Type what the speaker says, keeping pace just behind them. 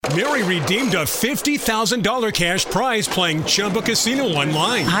Mary redeemed a $50,000 cash prize playing Chumba Casino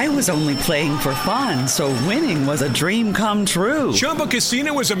online. I was only playing for fun, so winning was a dream come true. Chumba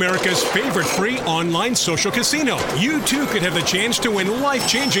Casino is America's favorite free online social casino. You too could have the chance to win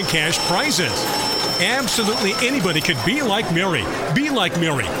life-changing cash prizes. Absolutely anybody could be like Mary. Be like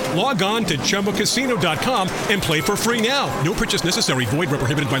Mary. Log on to ChumbaCasino.com and play for free now. No purchase necessary. Void where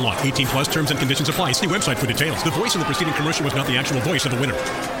prohibited by law. 18 plus terms and conditions apply. See website for details. The voice in the preceding commercial was not the actual voice of the winner.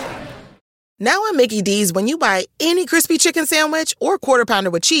 Now at Mickey D's, when you buy any crispy chicken sandwich or Quarter Pounder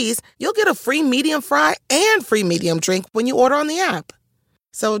with cheese, you'll get a free medium fry and free medium drink when you order on the app.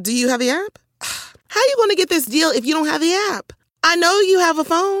 So do you have the app? How you going to get this deal if you don't have the app? I know you have a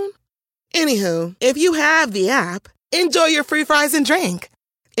phone. Anywho, if you have the app, enjoy your free fries and drink.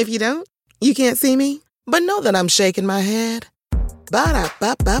 If you don't, you can't see me, but know that I'm shaking my head.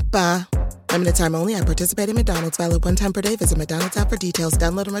 Ba-da-ba-ba-ba. Limited time only at participating McDonald's. Valid one time per day. Visit McDonald's app for details.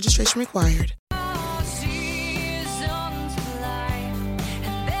 Download and registration required.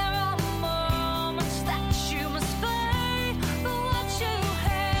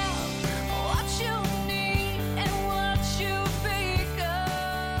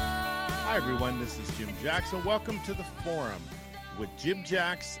 Hi, everyone. This is Jim Jackson. Welcome to the Forum with Jim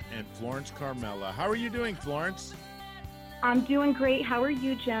Jacks and Florence Carmela. How are you doing, Florence? I'm doing great. How are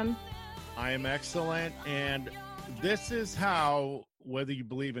you, Jim? I am excellent. And this is how, whether you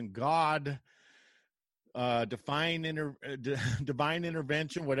believe in God, divine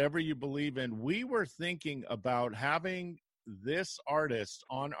intervention, whatever you believe in, we were thinking about having this artist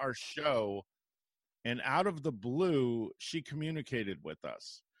on our show, and out of the blue, she communicated with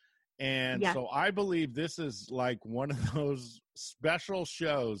us. And Yes. So I believe this is like one of those special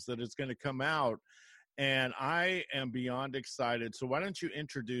shows that is going to come out, and I am beyond excited. So why don't you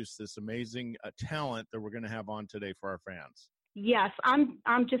introduce this amazing talent that we're going to have on today for our fans? Yes, I'm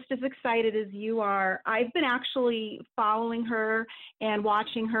just as excited as you are. I've been actually following her and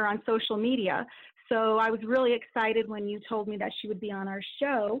watching her on social media. So I was really excited when you told me that she would be on our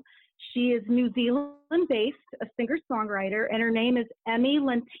show. She is New Zealand-based, a singer-songwriter, and her name is Emmy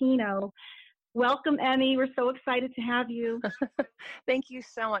Lentino. Welcome, Emmy. We're so excited to have you. Thank you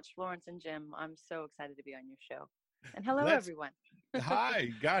so much, Florence and Jim. I'm so excited to be on your show. And hello, everyone.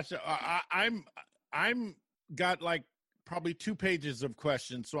 Hi, gosh, I'm got like probably 2 pages of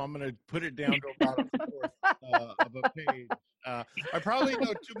questions, so I'm going to put it down to about a fourth of a page. I probably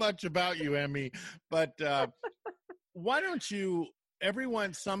know too much about you, Emmy, but why don't you?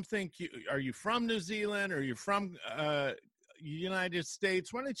 Everyone, some think are you from New Zealand? Or are you from United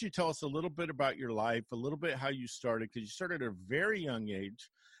States? Why don't you tell us a little bit about your life, a little bit how you started, because you started at a very young age,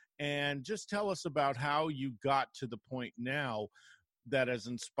 and just tell us about how you got to the point now that has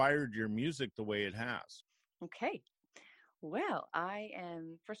inspired your music the way it has. Okay. Well,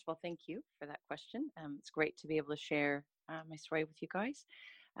 first of all, thank you for that question. It's great to be able to share my story with you guys.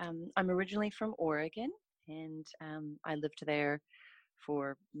 I'm originally from Oregon, and I lived there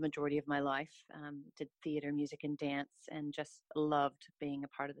for the majority of my life, did theater, music, and dance, and just loved being a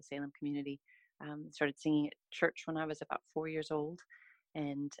part of the Salem community. Started singing at church when I was about 4 years old,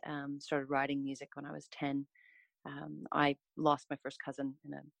 and started writing music when I was 10. I lost my first cousin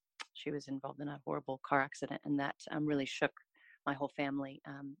she was involved in a horrible car accident, and that really shook my whole family,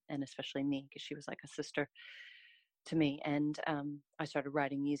 and especially me, because she was like a sister to me. And I started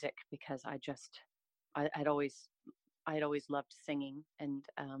writing music because I'd always loved singing, and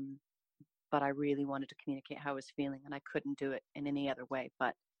but I really wanted to communicate how I was feeling, and I couldn't do it in any other way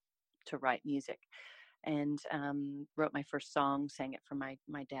but to write music. And wrote my first song, sang it for my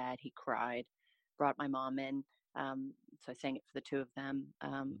dad. He cried, brought my mom in. So I sang it for the two of them,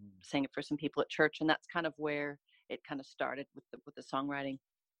 sang it for some people at church, and that's kind of where it kind of started with the songwriting,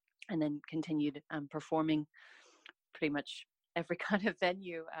 and then continued performing pretty much every kind of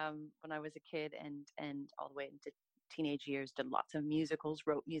venue when I was a kid, and all the way into teenage years. Did lots of musicals,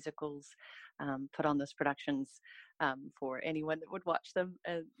 wrote musicals, put on those productions for anyone that would watch them,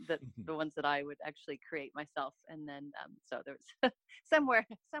 the ones that I would actually create myself. And then so there's somewhere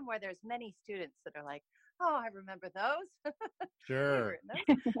there's many students that are like, oh, I remember those. Sure.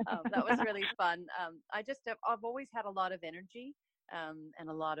 That was really fun. I've always had a lot of energy and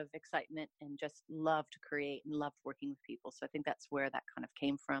a lot of excitement, and just love to create and loved working with people. So I think that's where that kind of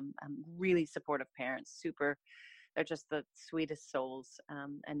came from. Really supportive parents, they're just the sweetest souls,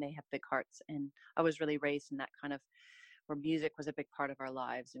 and they have big hearts. And I was really raised in that kind of where music was a big part of our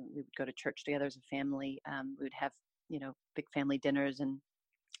lives, and we would go to church together as a family. We would have, big family dinners and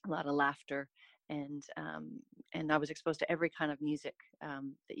a lot of laughter. And and I was exposed to every kind of music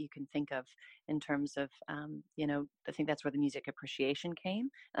that you can think of in terms of, I think that's where the music appreciation came.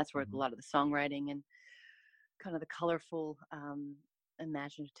 That's where a lot of the songwriting and kind of the colorful,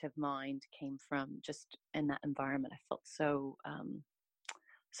 imaginative mind came from. Just in that environment, I felt so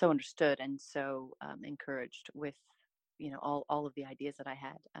understood and so encouraged with, all of the ideas that I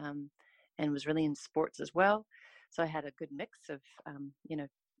had, and was really in sports as well. So I had a good mix of,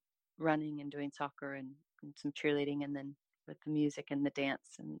 running and doing soccer and some cheerleading, and then with the music and the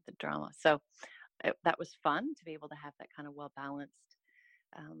dance and the drama. So that was fun to be able to have that kind of well-balanced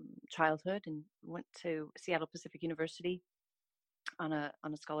childhood, and went to Seattle Pacific University on a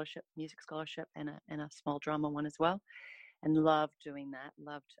scholarship, music scholarship, and a small drama one as well, and loved doing that.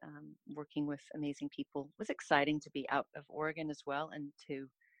 Loved working with amazing people. It was exciting to be out of Oregon as well, and to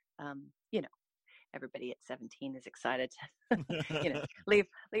everybody at 17 is excited to leave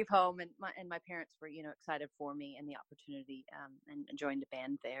home, and my parents were excited for me and the opportunity, and joined a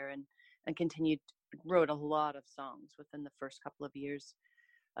band there, and wrote a lot of songs within the first couple of years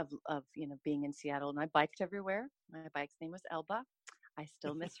of being in Seattle. And I biked everywhere. My bike's name was Elba. I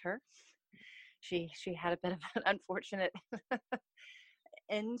still miss her. She had a bit of an unfortunate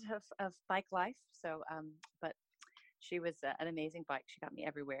end of bike life. So, but she was an amazing bike. She got me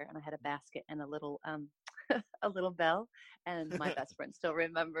everywhere, and I had a basket and a little a little bell. And my best friend still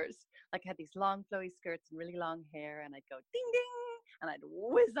remembers. Like, I had these long flowy skirts and really long hair, and I'd go ding ding, and I'd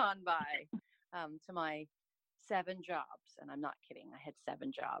whiz on by to my 7 jobs. And I'm not kidding. I had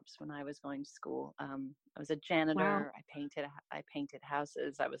 7 jobs when I was going to school. I was a janitor. Wow. I painted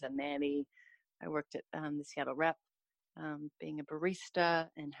houses. I was a nanny. I worked at the Seattle Rep, being a barista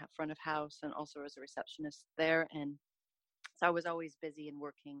and front of house, and also as a receptionist there. And so I was always busy and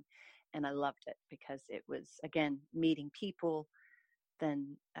working, and I loved it because it was, again, meeting people.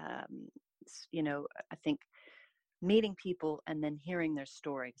 Then, I think meeting people and then hearing their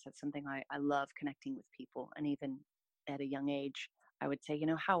stories. That's something I love, connecting with people. And even at a young age, I would say,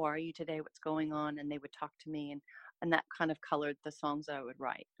 how are you today? What's going on? And they would talk to me, and that kind of colored the songs I would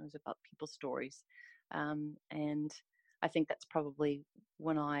write. It was about people's stories. And I think that's probably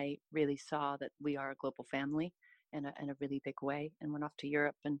when I really saw that we are a global family in a really big way, and went off to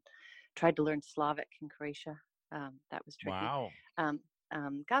Europe and tried to learn Slavic in Croatia. That was tricky. Wow.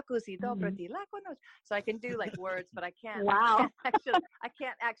 Kako si dobro ti lako noć. So I can do like words, but I can't. Wow. I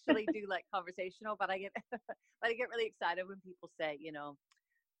can't actually do like conversational. But I get really excited when people say,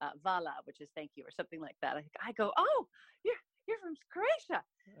 "Vala," which is thank you, or something like that. I go, "Oh, you're from Croatia."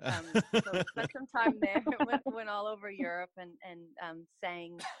 So spent some time there. Went all over Europe and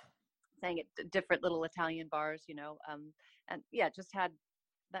sang at different little Italian bars, and yeah, just had,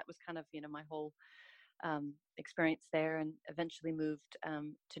 that was kind of, my whole experience there, and eventually moved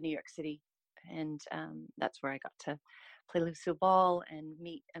to New York City. And that's where I got to play Lucille Ball and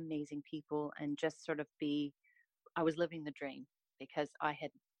meet amazing people, and just sort of I was living the dream, because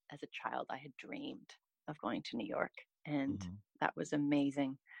as a child, I had dreamed of going to New York, and that was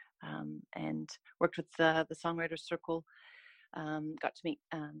amazing. And worked with the Songwriters Circle. Got to meet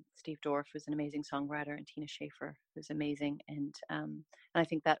Steve Dorff, who's an amazing songwriter, and Tina Schaefer, who's amazing. And I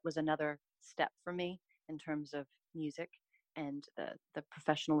think that was another step for me in terms of music, and the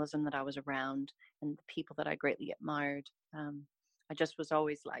professionalism that I was around, and the people that I greatly admired. I just was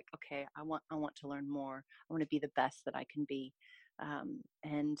always like, okay, I want to learn more. I want to be the best that I can be.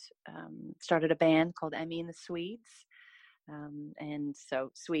 And started a band called Emmy and the Swedes. And so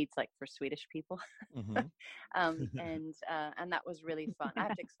Swedes, like for Swedish people. And that was really fun. I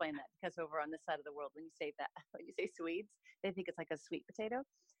have to explain that, because over on this side of the world, when you say Swedes, they think it's like a sweet potato.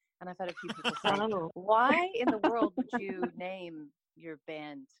 And I've had a few people say, why in the world would you name your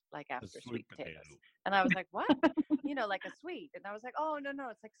band like after sweet potatoes? And I was like, what? Like a sweet. And I was like, oh, no,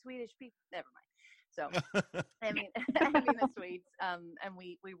 it's like Swedish people. Never mind. So, I mean the Swedes, and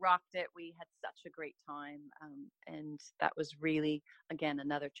we rocked it. We had such a great time. And that was really, again,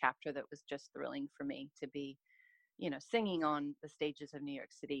 another chapter that was just thrilling for me to be, singing on the stages of New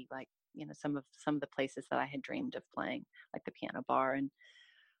York City, like, some of the places that I had dreamed of playing, like the Piano Bar and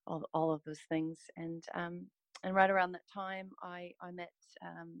all of those things. And right around that time, I met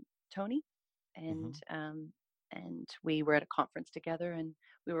Tony, and we were at a conference together, and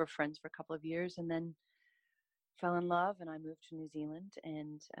we were friends for a couple of years, and then fell in love, and I moved to New Zealand,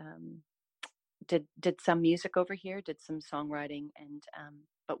 and did some music over here, did some songwriting, and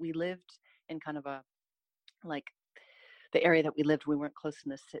but we lived in kind of the area that we lived. We weren't close to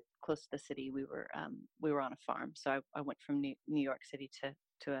the city. We were on a farm. So I went from New York City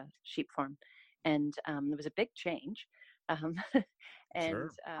to a sheep farm, and there was a big change. And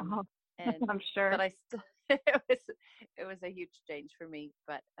and I'm sure. But it was a huge change for me,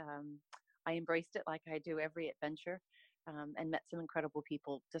 but I embraced it like I do every adventure, and met some incredible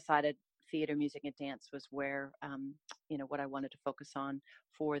people. Decided theater, music, and dance was where what I wanted to focus on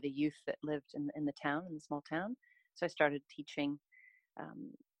for the youth that lived in the town, in the small town. So I started teaching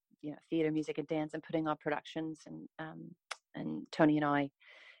um, theater, music, and dance, and putting on productions. And Tony and I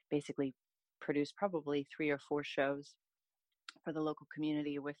basically produced probably 3 or 4 shows for the local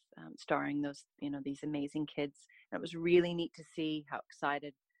community with starring these amazing kids. And it was really neat to see how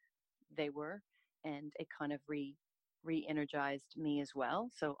excited they were, and it kind of re-energized me as well.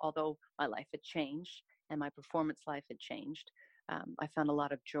 So although my life had changed and my performance life had changed, I found a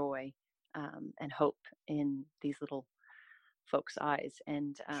lot of joy and hope in these little folks' eyes,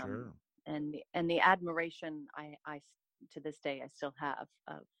 and Sure. and the admiration I to this day I still have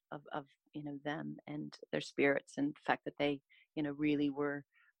of them and their spirits, and the fact that they really were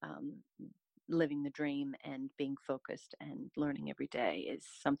um, living the dream and being focused and learning every day is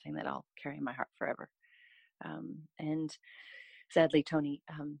something that I'll carry in my heart forever. And sadly, Tony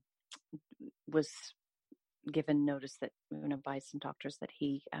was given notice that by some doctors that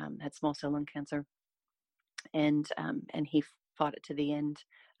he had small cell lung cancer, and he fought it to the end.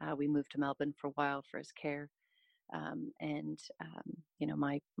 We moved to Melbourne for a while for his care, and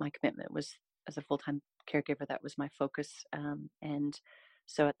my commitment was as a full-time caregiver. That was my focus, and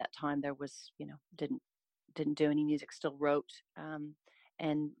so at that time there was didn't do any music, still wrote,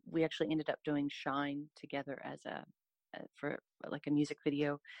 and we actually ended up doing Shine together as for like a music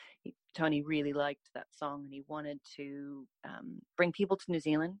video. Tony really liked that song, and he wanted to bring people to New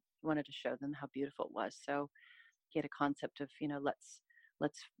Zealand. He wanted to show them how beautiful it was. So he had a concept of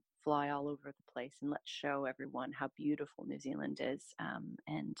let's fly all over the place and let's show everyone how beautiful New Zealand is.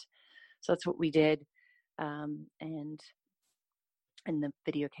 And so that's what we did. And the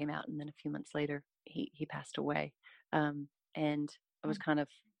video came out, and then a few months later he passed away. And I was kind of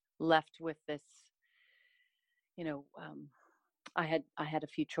left with this, I had a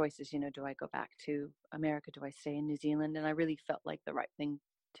few choices. Do I go back to America? Do I stay in New Zealand? And I really felt like the right thing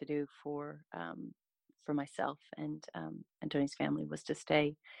to do for myself and Tony's family was to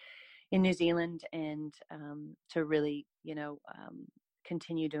stay in New Zealand, and to really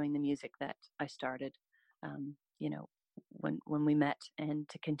continue doing the music that I started when we met, and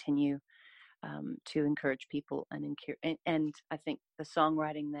to continue to encourage people and I think the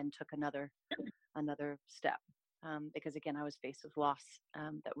songwriting then took another step, because again I was faced with loss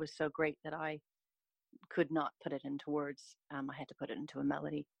that was so great that I could not put it into words. I had to put it into a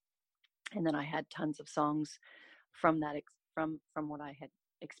melody, and then I had tons of songs from that from what I had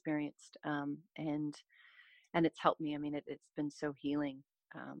experienced, and it's helped me. I mean, it's been so healing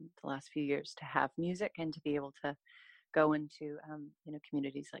the last few years to have music and to be able to go into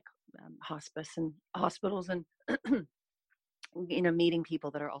communities like hospice and hospitals, and meeting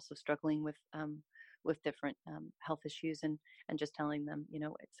people that are also struggling with different health issues, and just telling them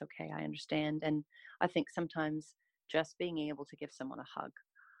it's okay, I understand. And I think sometimes just being able to give someone a hug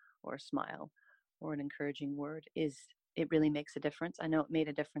or a smile or an encouraging word it really makes a difference. I know it made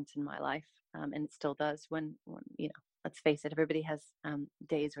a difference in my life, and it still does. When let's face it, everybody has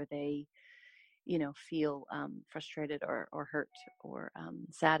days where they feel frustrated or hurt or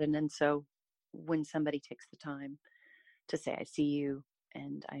saddened. And so when somebody takes the time to say, I see you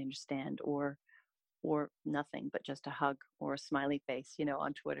and I understand, or nothing but just a hug or a smiley face,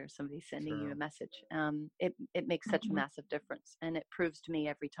 on Twitter, somebody sending you a message, it makes such a massive difference. And it proves to me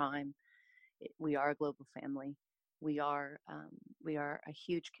every time we are a global family. We are a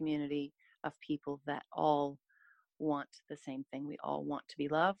huge community of people that all want the same thing. We all want to be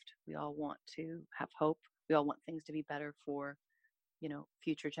loved. We all want to have hope. We all want things to be better for,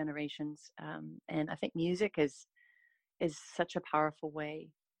 future generations. And I think music is such a powerful way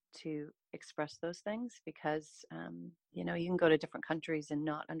to express those things, because, you can go to different countries and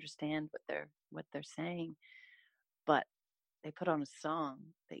not understand what they're saying, but they put on a song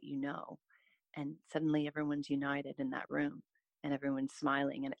that and suddenly everyone's united in that room and everyone's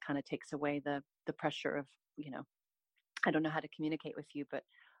smiling, and it kind of takes away the pressure of, I don't know how to communicate with you, but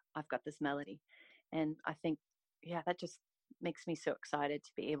I've got this melody. And I think, that just makes me so excited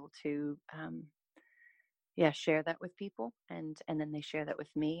to be able to, share that with people. And then they share that with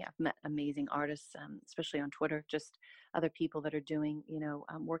me. I've met amazing artists, especially on Twitter, just other people that are doing,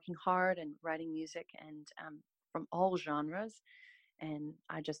 working hard and writing music, and from all genres. And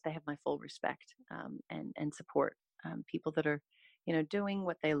they have my full respect, and support, people that are, doing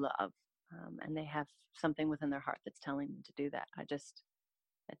what they love. And they have something within their heart that's telling them to do that.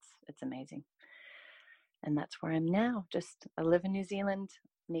 It's amazing. And that's where I'm now. I live in New Zealand.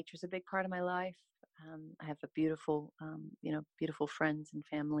 Nature's a big part of my life. I have a beautiful, beautiful friends and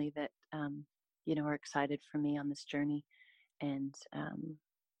family that, are excited for me on this journey. And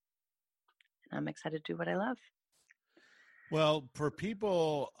I'm excited to do what I love. Well, for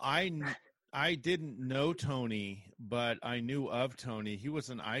people, I didn't know Tony, but I knew of Tony. He was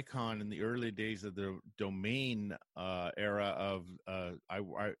an icon in the early days of the domain era of,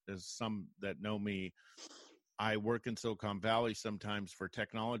 as some that know me, I work in Silicon Valley sometimes for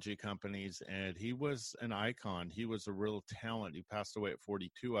technology companies, and he was an icon. He was a real talent. He passed away at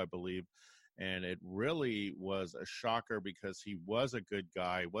 42, I believe. And it really was a shocker because he was a good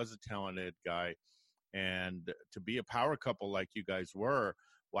guy, was a talented guy. And to be a power couple like you guys were,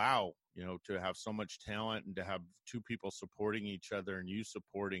 wow, to have so much talent and to have two people supporting each other and you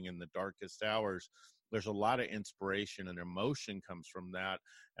supporting in the darkest hours, there's a lot of inspiration and emotion comes from that.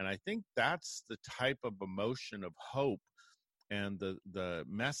 And I think that's the type of emotion of hope and the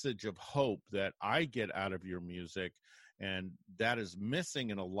message of hope that I get out of your music. And that is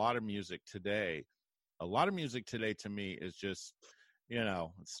missing in a lot of music today. A lot of music today to me is just,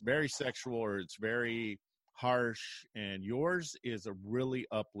 it's very sexual or it's very harsh, and yours is a really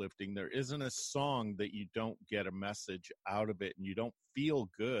uplifting. There isn't a song that you don't get a message out of it and you don't feel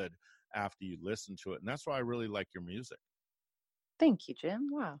good after you listen to it. And that's why I really like your music. Thank you, Jim.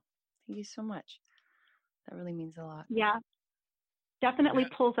 Wow. Thank you so much. That really means a lot. Yeah. Definitely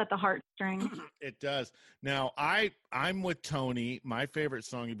pulls at the heartstrings. It does. Now, I'm with Tony. My favorite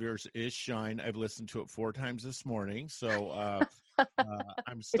song of yours is Shine. I've listened to it 4 times this morning. So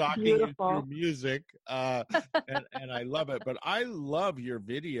I'm stalking your music, and I love it. But I love your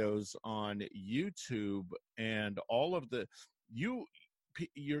videos on YouTube and all of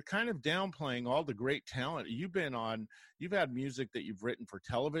you're kind of downplaying all the great talent you've had music that you've written for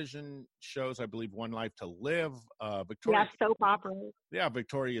television shows. I believe One Life to Live, soap opera. Yeah,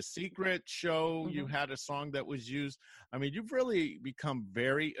 Victoria's Secret show. Mm-hmm. You had a song that was used. I mean, you've really become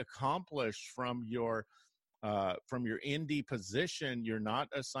very accomplished from your indie position. You're not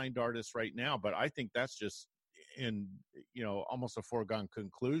a signed artist right now, but I think that's just almost a foregone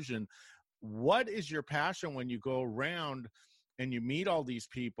conclusion. What is your passion when you go around and you meet all these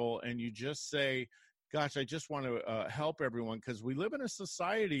people and you just say, gosh, I just want to help everyone? Because we live in a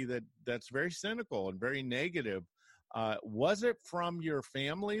society that's very cynical and very negative. Was it from your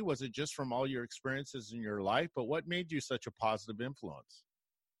family? Was it just from all your experiences in your life? But what made you such a positive influence?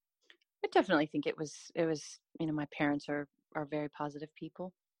 I definitely think it was, my parents are very positive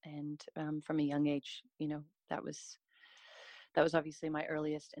people. And from a young age, that was obviously my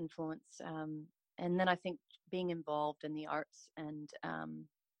earliest influence. And then I think being involved in the arts and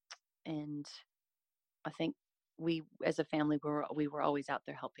I think we as a family we were always out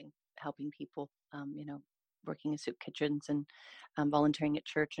there helping people, working in soup kitchens and volunteering at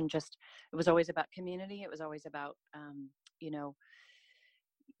church, and just it was always about community. It was always about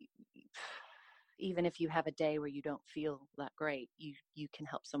even if you have a day where you don't feel that great, you can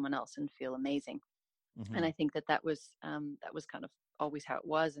help someone else and feel amazing. Mm-hmm. And I think that was kind of always how it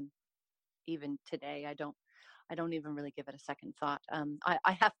was. And even today, I don't even really give it a second thought.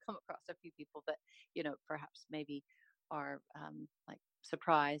 I have come across a few people that, perhaps maybe are like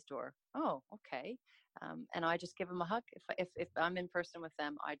surprised or, oh, okay. And I just give them a hug. If I'm in person with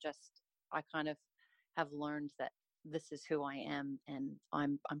them, I kind of have learned that this is who I am, and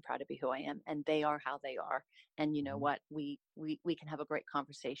I'm proud to be who I am, and they are how they are. And you know what, we can have a great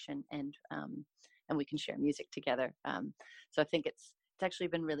conversation, and we can share music together. So I think it's actually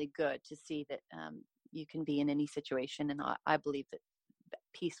been really good to see that you can be in any situation, and I believe that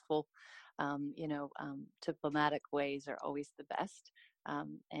peaceful, diplomatic ways are always the best.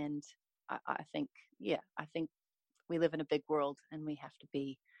 And I think we live in a big world, and we have to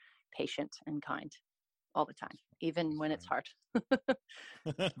be patient and kind all the time, even when it's hard.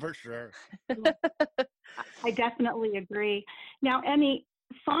 For sure. I definitely agree. Now, Emmy,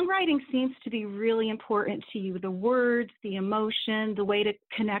 songwriting seems to be really important to you. The words, the emotion, the way to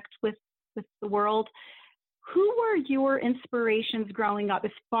connect with the world. Who were your inspirations growing up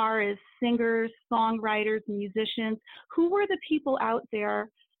as far as singers, songwriters, musicians? Who were the people out there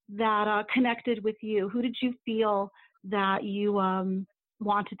that connected with you? Who did you feel that you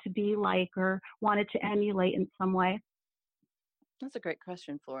wanted to be like or wanted to emulate in some way? That's a great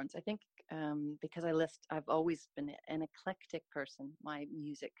question, Florence. I think because I've always been an eclectic person. My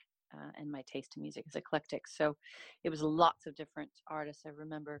music and my taste in music is eclectic. So it was lots of different artists. I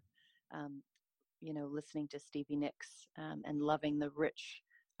remember, listening to Stevie Nicks and loving the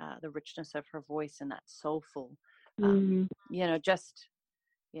richness of her voice and that soulful, you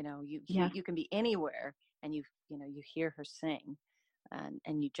can be anywhere and you hear her sing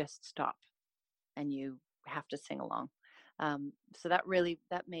and you just stop and you have to sing along. So that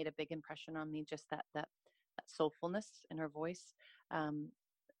made a big impression on me, just that soulfulness in her voice.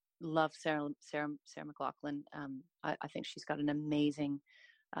 Love Sarah McLachlan. I think she's got an amazing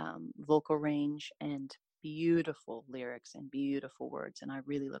vocal range and beautiful lyrics and beautiful words, and I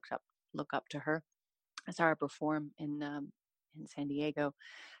really look up to her. I saw her perform in San Diego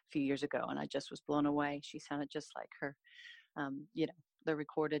a few years ago, and I just was blown away. She sounded just like her. The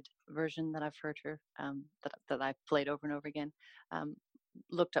recorded version that I've heard her, that I've played over and over again.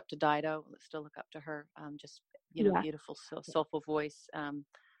 Looked up to Dido, still look up to her. Just, beautiful, soulful voice.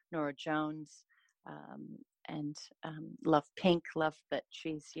 Nora Jones, and love Pink, love that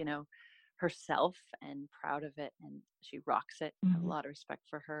she's, herself and proud of it, and she rocks it. Mm-hmm. A lot of respect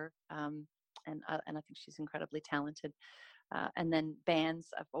for her. And I think she's incredibly talented. And then bands,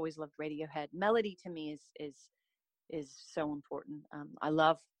 I've always loved Radiohead. Melody to me is so important. I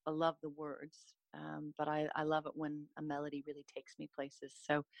love the words, but I love it when a melody really takes me places.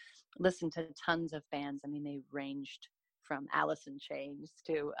 So listen to tons of bands. I mean, they ranged from Alice in Chains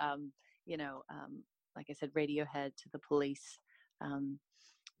to, like I said, Radiohead, to The Police,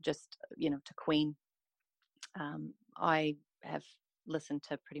 to Queen. I have listened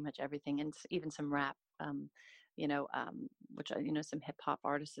to pretty much everything, and even some rap, which some hip hop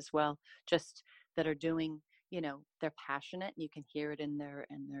artists as well, just that are doing, they're passionate. You can hear it in their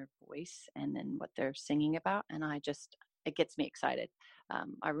voice and in what they're singing about. And it gets me excited.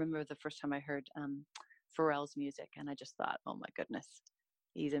 I remember the first time I heard Pharrell's music, and I just thought, oh my goodness,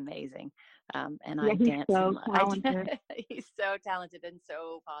 he's amazing. And I dance. So he's so talented and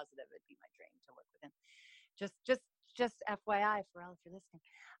so positive. It'd be my dream to work with him. Just FYI, Pharrell, if you're listening.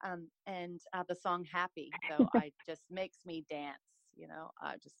 And the song Happy, so it just makes me dance.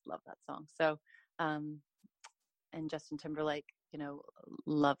 I just love that song. So, and Justin Timberlake,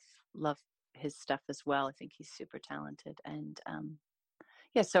 love his stuff as well. I think he's super talented. And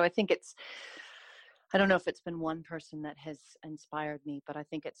so I think I don't know if it's been one person that has inspired me, but I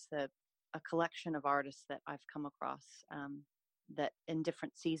think it's a collection of artists that I've come across, that in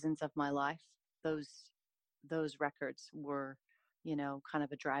different seasons of my life, those records were, kind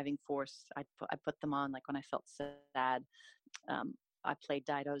of a driving force. I put them on, like when I felt sad. I played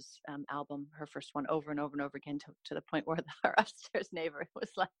Dido's album, her first one, over and over and over again, to the point where our upstairs neighbor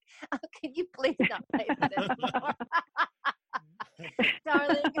was like, "Oh, can you please not play that anymore?"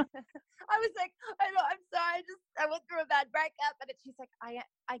 Darling. I was like, I'm sorry, I went through a bad breakup, and she's like,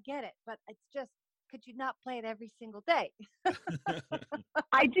 I get it, but it's just, could you not play it every single day?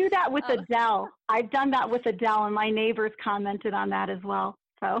 I do that with Adele. I've done that with Adele, and my neighbors commented on that as well.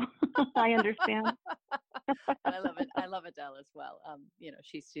 So I understand. I love it. I love Adele as well.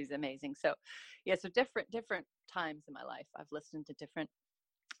 She's amazing. So so different times in my life, I've listened to different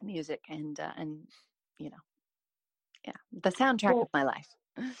music, and the soundtrack of my life.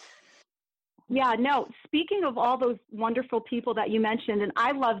 Yeah, no, speaking of all those wonderful people that you mentioned, and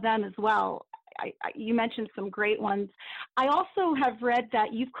I love them as well. You mentioned some great ones. I also have read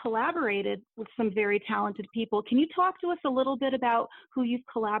that you've collaborated with some very talented people. Can you talk to us a little bit about who you've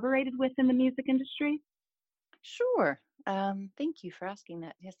collaborated with in the music industry? Sure. Thank you for asking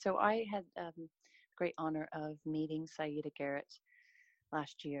that. Yes, so I had great honor of meeting Saida Garrett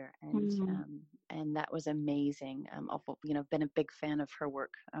last year, and that was amazing. I've been a big fan of her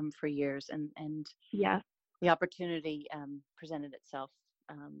work for years, and the opportunity presented itself.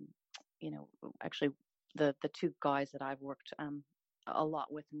 Actually, the two guys that I've worked a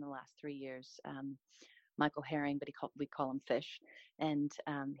lot with in the last 3 years, Michael Herring, but we call him Fish, and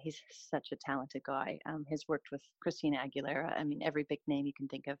he's such a talented guy. He's worked with Christina Aguilera. I mean, every big name you can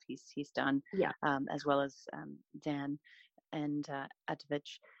think of, he's done. Yeah. As well as Dan and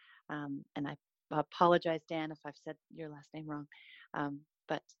Atovich. And I apologize, Dan, if I've said your last name wrong.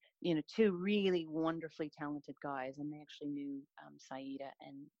 But two really wonderfully talented guys, and they actually knew Saida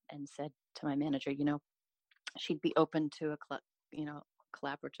and said to my manager, she'd be open to a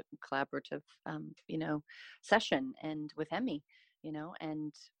collaborative session and with Emmy,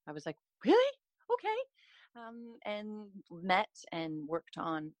 and I was like, really? Okay. And met and worked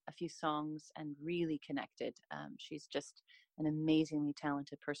on a few songs and really connected. She's just an amazingly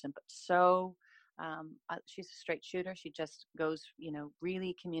talented person, but so she's a straight shooter. She just goes,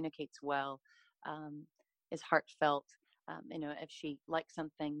 really communicates well, is heartfelt. If she likes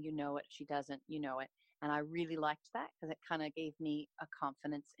something, it. If she doesn't, it. And I really liked that, because it kind of gave me a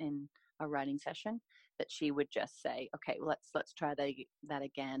confidence in a writing session that she would just say, okay, well, let's try that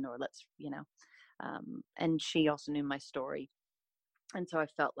again, or let's, and she also knew my story. And so I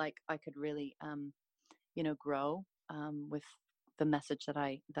felt like I could really, grow with the message that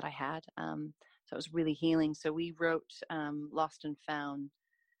I had. So it was really healing. So we wrote Lost and Found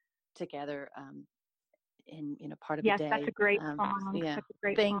together in part of Yes, the day. that's a great song. Yeah, That's a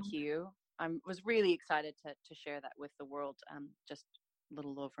great thank song. you. I was really excited to share that with the world just a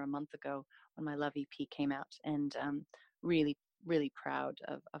little over a month ago when my Love EP came out, and really, really proud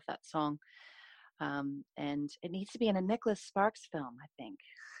of that song. And it needs to be in a Nicholas Sparks film, I think,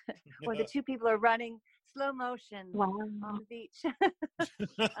 where the two people are running slow motion on the beach.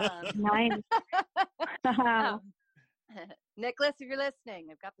 Nice. Nicholas, if you're listening,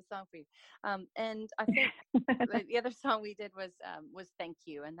 I've got the song for you. And I think the other song we did was Thank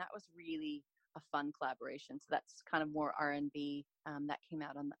You, and that was really a fun collaboration. So that's kind of more R&B that came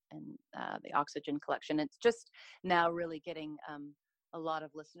out in the Oxygen collection. It's just now really getting a lot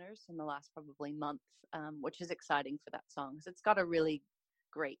of listeners in the last probably month, which is exciting for that song. So it's got a really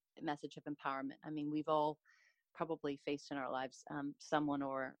great message of empowerment. I mean, we've all probably faced in our lives someone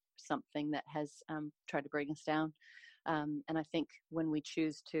or something that has tried to bring us down. And I think when we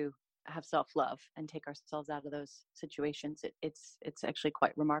choose to have self-love and take ourselves out of those situations, it's actually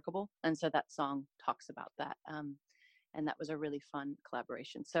quite remarkable. And so that song talks about that. And that was a really fun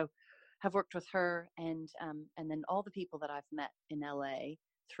collaboration. So have worked with her and then all the people that I've met in LA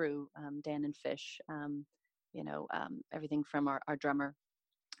through Dan and Fish, everything from our drummer,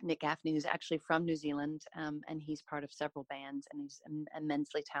 Nick Gaffney, who's actually from New Zealand, and he's part of several bands, and he's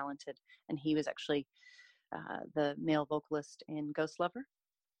immensely talented. And he was actually the male vocalist in Ghost Lover,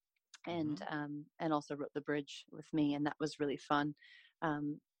 and also wrote the bridge with me, and that was really fun.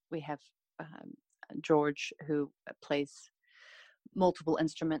 We have George, who plays multiple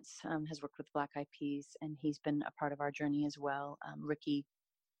instruments, has worked with Black Eyed Peas, and he's been a part of our journey as well. Ricky,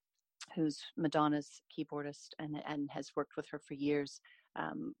 who's Madonna's keyboardist and has worked with her for years,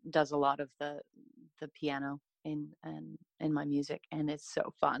 does a lot of the piano in my music, and it's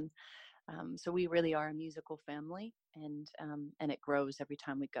so fun. So we really are a musical family, and it grows every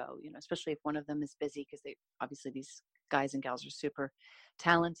time we go, especially if one of them is busy, because obviously these guys and gals are super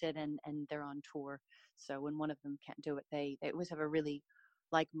talented and they're on tour. So when one of them can't do it, they always have a really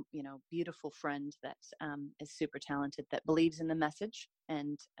beautiful friend that is super talented, that believes in the message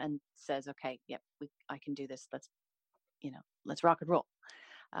and says, okay, yep, I can do this. Let's rock and roll.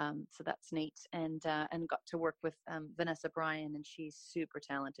 So that's neat. And got to work with Vanessa Bryan, and she's super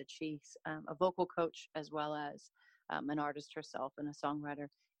talented. She's a vocal coach as well as an artist herself and a songwriter.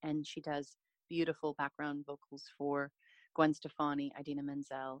 And she does beautiful background vocals for Gwen Stefani, Idina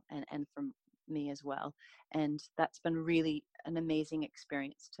Menzel, and from me as well. And that's been really an amazing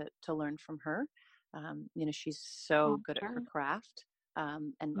experience to learn from her. She's so good at her craft.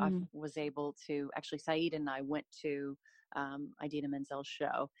 And I was able to, actually, Saeed and I went to Idina Menzel's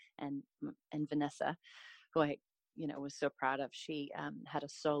show, and Vanessa, who I was so proud of. She had a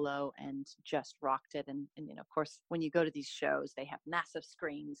solo and just rocked it. And of course, when you go to these shows, they have massive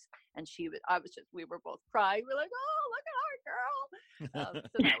screens, and we were both crying. We're like, oh, look at our girl. So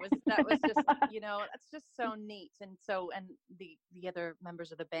that was just, that's just so neat. And the other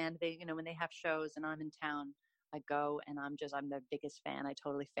members of the band, they, when they have shows and I'm in town, I go, and I'm their biggest fan. I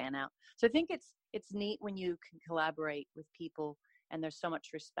totally fan out. So I think it's neat when you can collaborate with people and there's so much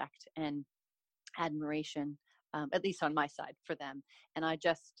respect and admiration, at least on my side, for them. And I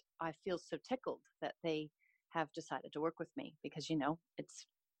feel so tickled that they have decided to work with me, because,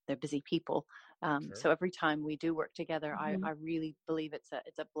 they're busy people. Sure. So every time we do work together, I really believe it's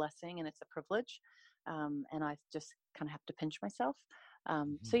a blessing and it's a privilege. And I just kind of have to pinch myself.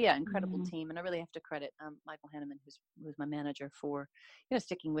 So yeah, incredible team. And I really have to credit Michael Hanneman, who's my manager, for,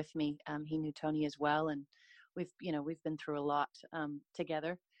 sticking with me. He knew Tony as well. And we've been through a lot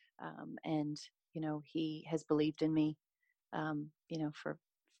together. And, he has believed in me, for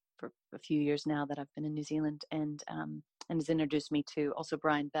a few years now that I've been in New Zealand, and has introduced me to also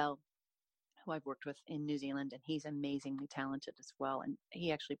Brian Bell, who I've worked with in New Zealand, and he's amazingly talented as well. And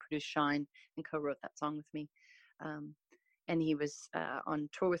he actually produced Shine and co-wrote that song with me. And he was on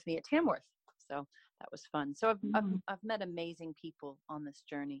tour with me at Tamworth. So that was fun. So I've met amazing people on this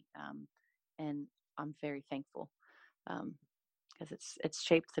journey. And I'm very thankful, because it's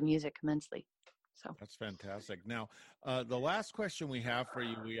shaped the music immensely. So that's fantastic. Now, the last question we have for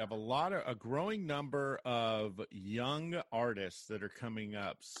you, we have a growing number of young artists that are coming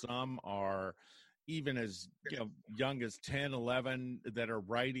up. Some are even as young as 10, 11 that are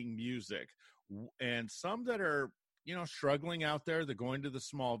writing music, and some that are, struggling out there. They're going to the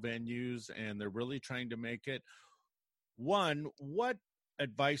small venues and they're really trying to make it. One, what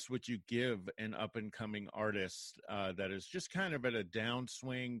advice would you give an up and coming artist that is just kind of at a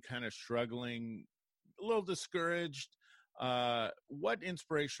downswing, kind of struggling, a little discouraged? what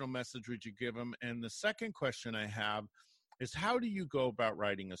inspirational message would you give them? And the second question I have is, how do you go about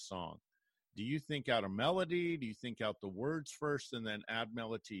writing a song? Do you think out a melody? Do you think out the words first and then add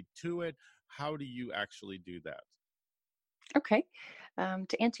melody to it? How do you actually do that? Okay.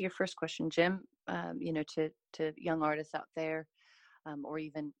 To answer your first question, Jim, to young artists out there, or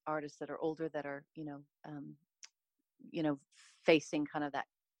even artists that are older that are, facing kind of that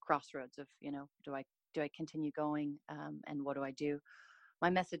crossroads of, do I continue going, and what do I do? My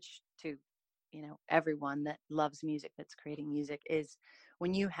message to, everyone that loves music, that's creating music, is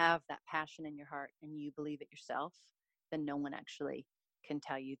when you have that passion in your heart and you believe it yourself, then no one actually can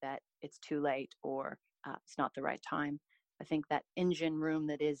tell you that it's too late or it's not the right time. I think that engine room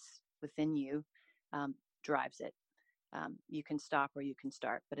that is within you drives it. You can stop or you can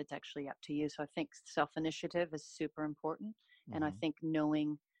start, but it's actually up to you. So I think self-initiative is super important. Mm-hmm. And I think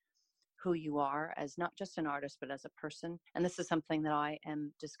knowing who you are as not just an artist, but as a person. And this is something that I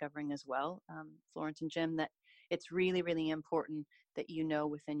am discovering as well, Florence and Jim, that it's really, really important that you know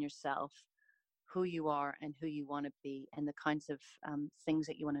within yourself who you are and who you want to be and the kinds of things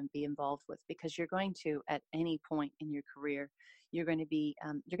that you want to be involved with, because you're going to, at any point in your career, you're going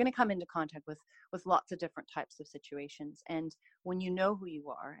to come into contact with lots of different types of situations. And when you know who you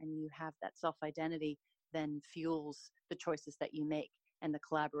are and you have that self-identity, then fuels the choices that you make and the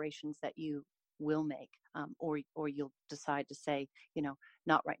collaborations that you will make, or you'll decide to say,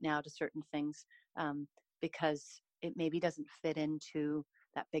 not right now to certain things, because it maybe doesn't fit into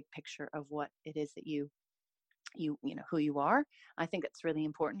that big picture of what it is that you who you are. I think it's really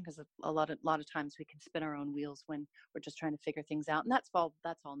important, because a lot of times we can spin our own wheels when we're just trying to figure things out, and that's all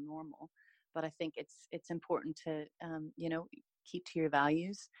normal. But I think it's important to keep to your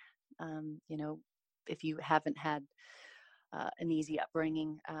values. If you haven't had an easy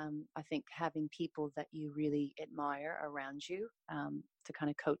upbringing, I think having people that you really admire around you to kind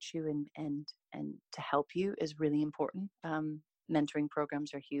of coach you and to help you is really important. Mentoring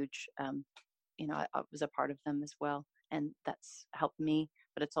programs are huge. I was a part of them as well, and that's helped me,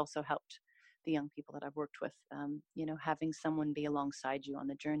 but it's also helped the young people that I've worked with. Having someone be alongside you on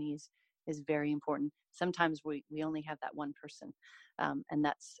the journey is very important. Sometimes we only have that one person, and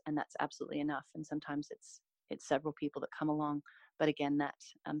that's absolutely enough. And sometimes it's several people that come along. But again, that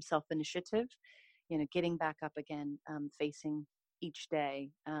self-initiative, getting back up again, facing each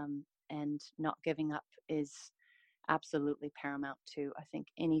day, and not giving up is absolutely paramount to, I think,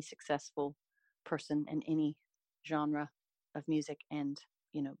 any successful person in any genre of music and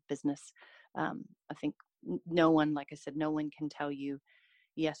business. I think no one, like I said, no one can tell you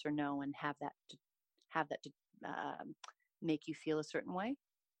yes or no and have that make you feel a certain way.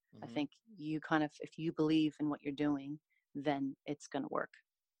 Mm-hmm. I think you kind of, if you believe in what you're doing, then it's going to work.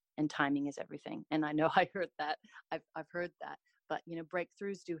 And timing is everything. And I know I heard that. I've heard that. But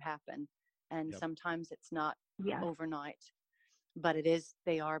breakthroughs do happen, and sometimes it's not overnight, but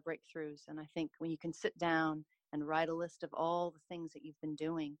they are breakthroughs. And I think when you can sit down and write a list of all the things that you've been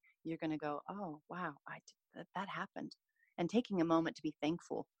doing, you're going to go, oh wow, that happened, and taking a moment to be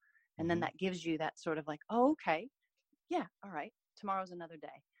thankful, and then that gives you that sort of like, oh, okay, yeah, all right, tomorrow's another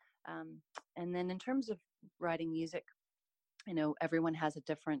day. And then in terms of writing music, everyone has a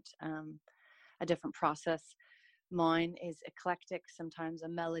different process. Mine is eclectic. Sometimes a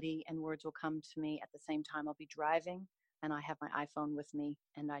melody and words will come to me at the same time. I'll be driving and I have my iPhone with me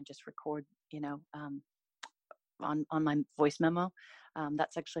and I just record, on my voice memo.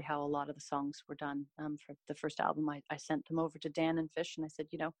 That's actually how a lot of the songs were done. For the first album, I sent them over to Dan and Fish, and I said,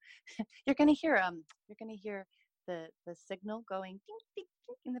 you're going to hear the signal going ding, ding,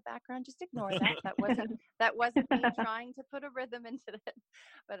 ding in the background. Just ignore that. That wasn't me trying to put a rhythm into it.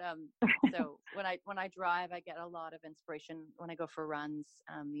 But so when I drive, I get a lot of inspiration. When I go for runs,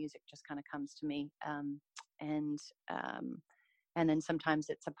 music just kind of comes to me, and then sometimes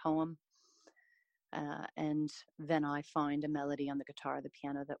it's a poem, and then I find a melody on the guitar, the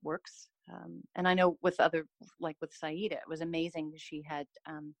piano that works. And I know with Saida, it was amazing.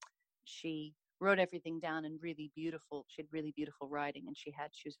 She wrote everything down in really beautiful. She had really beautiful writing, and she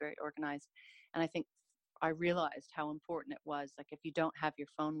was very organized. And I think I realized how important it was. Like if you don't have your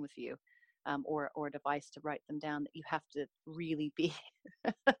phone with you, or a device to write them down, that you have to really be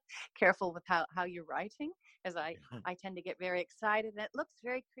careful with how you're writing, as I tend to get very excited and it looks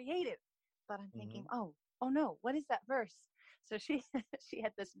very creative, but I'm thinking, oh no, what is that verse? So she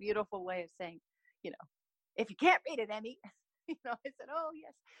had this beautiful way of saying, if you can't read it, Emmy, I said, oh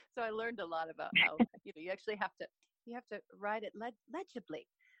yes. So I learned a lot about how you actually have to write it legibly.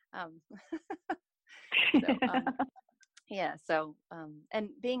 Yeah. So, and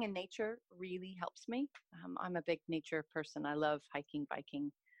being in nature really helps me. I'm a big nature person. I love hiking,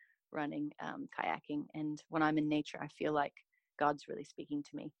 biking, running, kayaking. And when I'm in nature, I feel like God's really speaking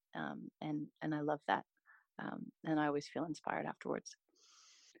to me. And I love that. And I always feel inspired afterwards,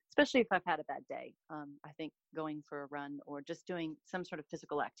 especially if I've had a bad day. I think going for a run or just doing some sort of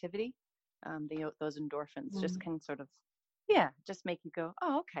physical activity, those endorphins just can sort of, just make you go,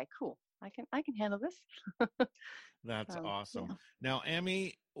 oh, okay, cool. I can handle this. That's awesome. Yeah. Now,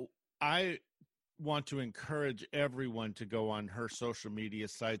 Emmy, I want to encourage everyone to go on her social media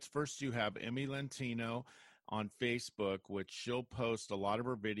sites. First, you have Emmy Lentino on Facebook, which she'll post a lot of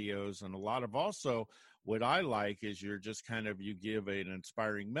her videos, and a lot of also what I like is you're just kind of, you give an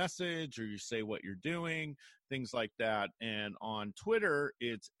inspiring message or you say what you're doing, things like that. And on Twitter,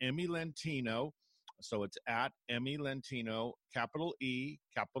 it's Emmy Lentino. So it's at Emmy Lentino, capital E,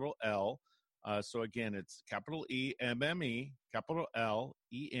 capital L. So again, it's capital E, M-M-E, capital L,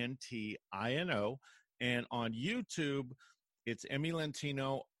 E-N-T-I-N-O. And on YouTube, it's Emmy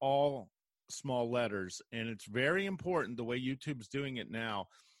Lentino, all small letters. And it's very important, the way YouTube's doing it now,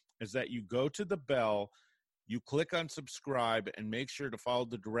 is that you go to the bell, you click on subscribe, and make sure to follow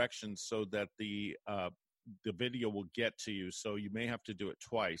the directions so that the video will get to you. So you may have to do it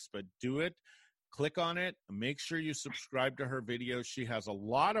twice, but do it. Click on it. Make sure you subscribe to her videos. She has a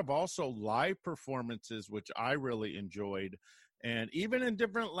lot of also live performances, which I really enjoyed, and even in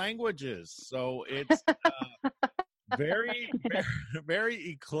different languages. So it's very, very,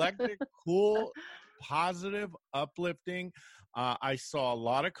 very eclectic, cool, positive, uplifting. I saw a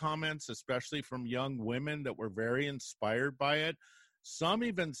lot of comments, especially from young women, that were very inspired by it. Some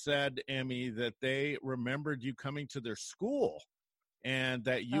even said, Emmy, that they remembered you coming to their school and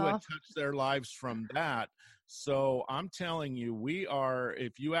that you had touched their lives from that. So I'm telling you, we are,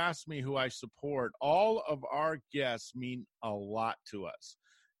 if you ask me who I support, all of our guests mean a lot to us.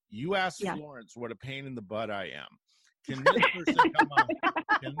 You ask Florence what a pain in the butt I am. Can this person come on?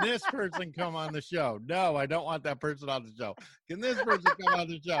 Can this person come on the show? No, I don't want that person on the show. Can this person come on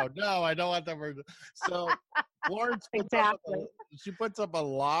the show? No, I don't want that person. So Florence she puts up a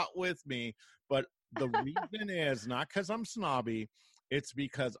lot with me, but the reason is not because I'm snobby. It's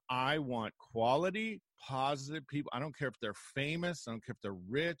because I want quality, positive people. I don't care if they're famous. I don't care if they're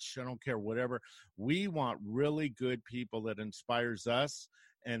rich. I don't care whatever. We want really good people that inspires us,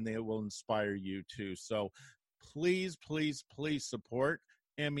 and they will inspire you too. So please, please, please support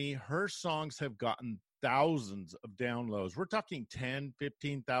Emmy. Her songs have gotten thousands of downloads. We're talking 10,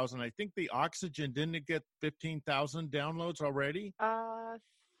 15,000. I think the Oxygen, didn't it get 15,000 downloads already? I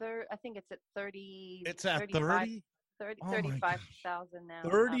think it's at 30. It's at 30? 35,000 now.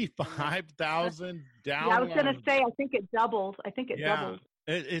 35,000 downloads. Yeah, I was going to say, I think it doubled. Doubled.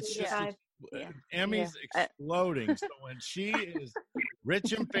 It's just Emmy's exploding. So when she is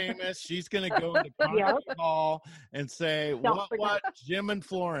rich and famous, she's going to go into Congress Hall and say, what, Jim and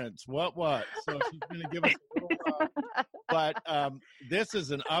Florence, what? So she's going to give us a little but this is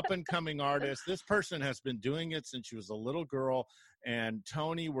an up-and-coming artist. This person has been doing it since she was a little girl. And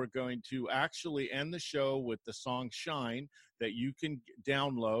Tony, we're going to actually end the show with the song Shine that you can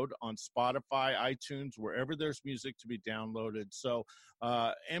download on Spotify, iTunes, wherever there's music to be downloaded. So,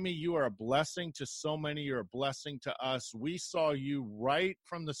 Emmy, you are a blessing to so many. You're a blessing to us. We saw you right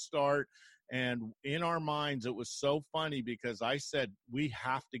from the start. And in our minds, it was so funny because I said, we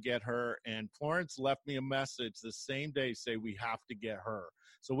have to get her. And Florence left me a message the same day, say, we have to get her.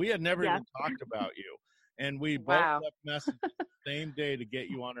 So we had never even talked about you. And we both left messages the same day to get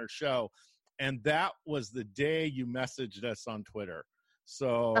you on our show. And that was the day you messaged us on Twitter.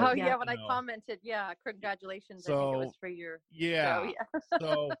 So when I commented, congratulations. So, I think it was for your show.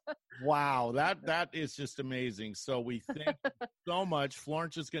 So wow, that is just amazing. So we thank you so much.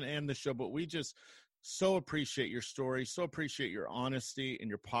 Florence is going to end the show, but we just so appreciate your story, so appreciate your honesty and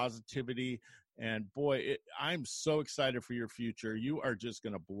your positivity. And boy, I'm so excited for your future. You are just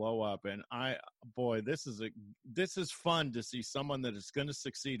going to blow up. And this is fun to see someone that is going to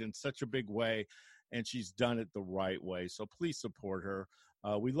succeed in such a big way. And she's done it the right way. So please support her.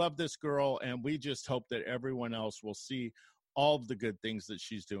 We love this girl, and we just hope that everyone else will see all of the good things that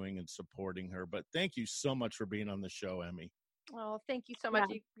she's doing and supporting her. But thank you so much for being on the show, Emmy. Oh, thank you so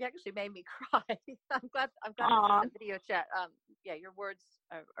much. You actually made me cry. I'm glad to see the video chat. Your words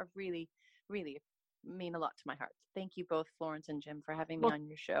are really, really mean a lot to my heart. Thank you both, Florence and Jim, for having me on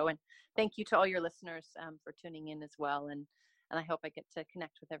your show. And thank you to all your listeners for tuning in as well. And I hope I get to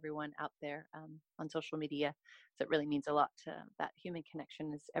connect with everyone out there on social media. So it really means a lot. That human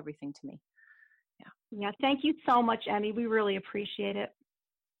connection is everything to me. Yeah. Thank you so much, Emmy. We really appreciate it.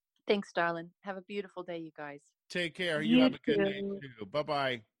 Thanks, darling. Have a beautiful day, you guys. Take care. You have a good day too.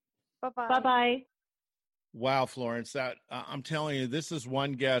 Bye-bye. Bye-bye. Bye-bye. Wow, Florence, that I'm telling you, this is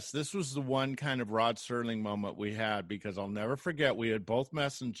one guest. This was the one kind of Rod Serling moment we had, because I'll never forget, we had both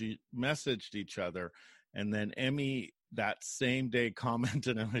messaged each other, and then Emmy that same day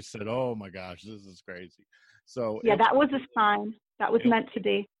commented, and I said, oh my gosh, this is crazy. So yeah, that was a sign. That was meant to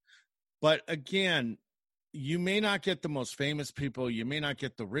be. But again, you may not get the most famous people. You may not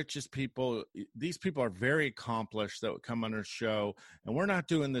get the richest people. These people are very accomplished that would come on our show, and we're not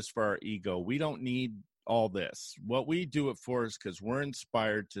doing this for our ego. We don't need all this. What we do it for is because we're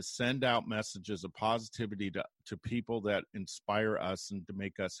inspired to send out messages of positivity to people that inspire us and to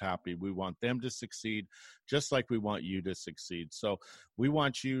make us happy. We want them to succeed just like we want you to succeed. So we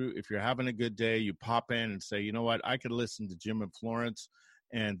want you, if you're having a good day, you pop in and say, you know what, I could listen to Jim and Florence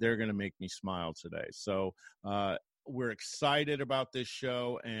and they're going to make me smile today. So we're excited about this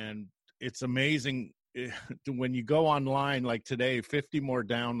show, and it's amazing. When you go online, like today, 50 more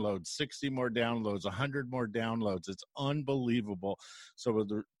downloads, 60 more downloads, 100 more downloads. It's unbelievable. So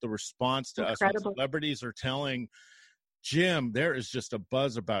the response to us, when celebrities are telling Jim, there is just a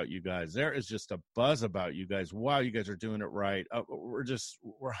buzz about you guys. There is just a buzz about you guys. Wow, you guys are doing it right.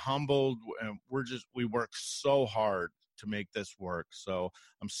 We're humbled, and we work so hard to make this work. So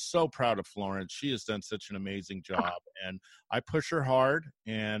I'm so proud of Florence. She has done such an amazing job, and I push her hard,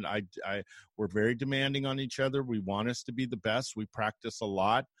 and we're very demanding on each other. We want us to be the best. We practice a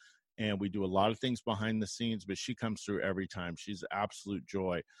lot, and we do a lot of things behind the scenes, but she comes through every time. She's absolute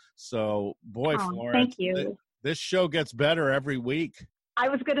joy. So boy, Florence, thank you. This show gets better every week. I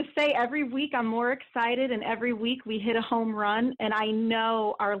was going to say, every week I'm more excited, and every week we hit a home run, and I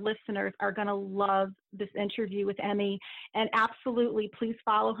know our listeners are going to love this interview with Emmy. And absolutely, please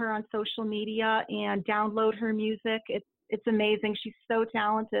follow her on social media and download her music. It's amazing. She's so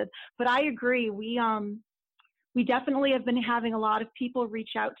talented. But I agree. We definitely have been having a lot of people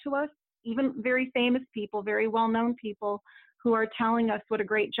reach out to us, even very famous people, very well-known people, who are telling us what a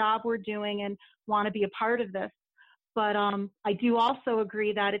great job we're doing and want to be a part of this. But I do also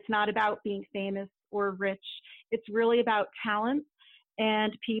agree that it's not about being famous or rich. It's really about talent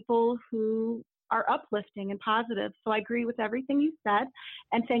and people who are uplifting and positive. So I agree with everything you said.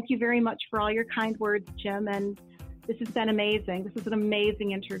 And thank you very much for all your kind words, Jim. And this has been amazing. This is an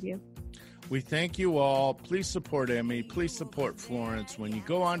amazing interview. We thank you all. Please support Emmy. Please support Florence. When you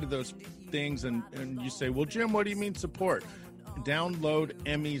go onto those things and you say, well, Jim, what do you mean support? Download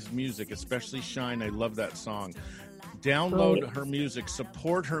Emmy's music, especially Shine. I love that song. Download her music,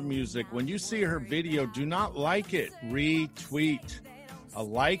 support her music. When you see her video, do not like it, retweet. A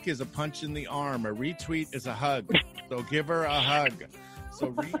like is a punch in the arm. A retweet is a hug. So give her a hug. So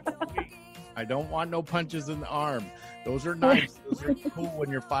retweet. I don't want no punches in the arm. Those are nice. Those are cool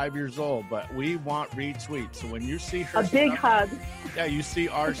when you're 5 years old, but we want retweets. So when you see her big hug. Yeah, you see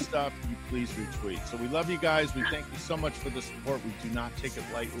our stuff, you please retweet. So we love you guys. We thank you so much for the support. We do not take it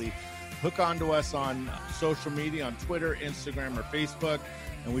lightly. Hook on to us on social media, on Twitter, Instagram, or Facebook.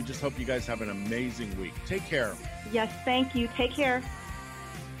 And we just hope you guys have an amazing week. Take care. Yes, thank you. Take care.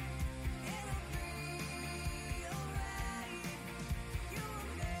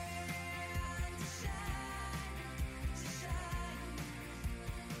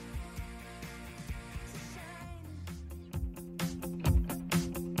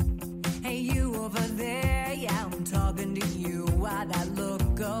 Hey, you over there, yeah, I'm talking to you. Why that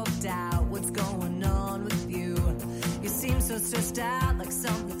look of doubt? What's going on with you? You seem so stressed out, like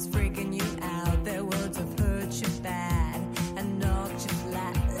something's freaking you out. Their words have hurt you bad and knocked you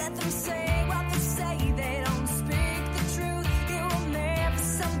flat. Let them say what they say, they don't speak the truth. You were made for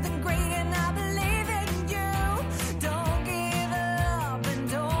something great, and I believe in you. Don't give up and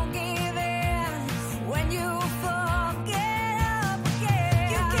don't give in when you fall. Get up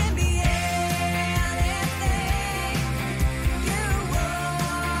again. You can be anything you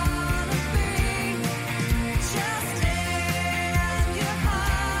wanna be. Just in your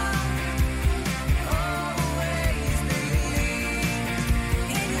heart.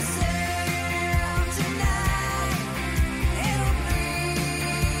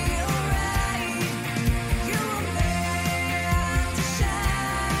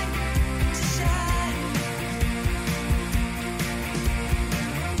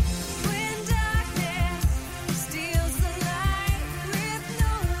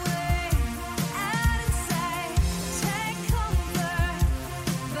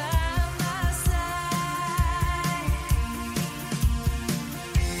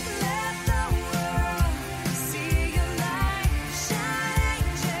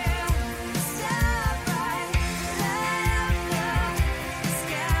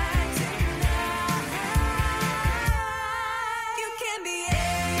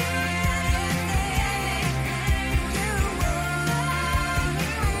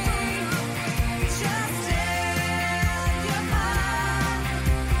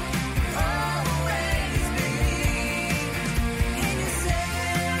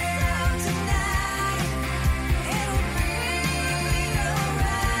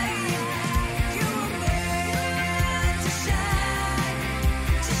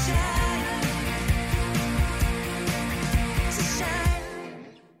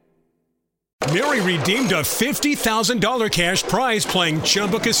 Mary redeemed a $50,000 cash prize playing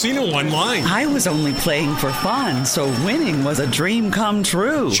Chumba Casino online. I was only playing for fun, so winning was a dream come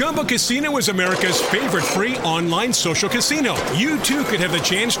true. Chumba Casino is America's favorite free online social casino. You too could have the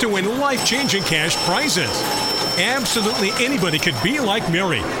chance to win life-changing cash prizes. Absolutely anybody could be like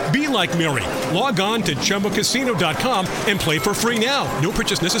Mary. Be like Mary. Log on to ChumbaCasino.com and play for free now. No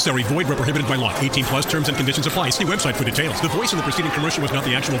purchase necessary. Void where prohibited by law. 18 plus terms and conditions apply. See website for details. The voice in the preceding commercial was not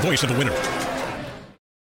the actual voice of the winner.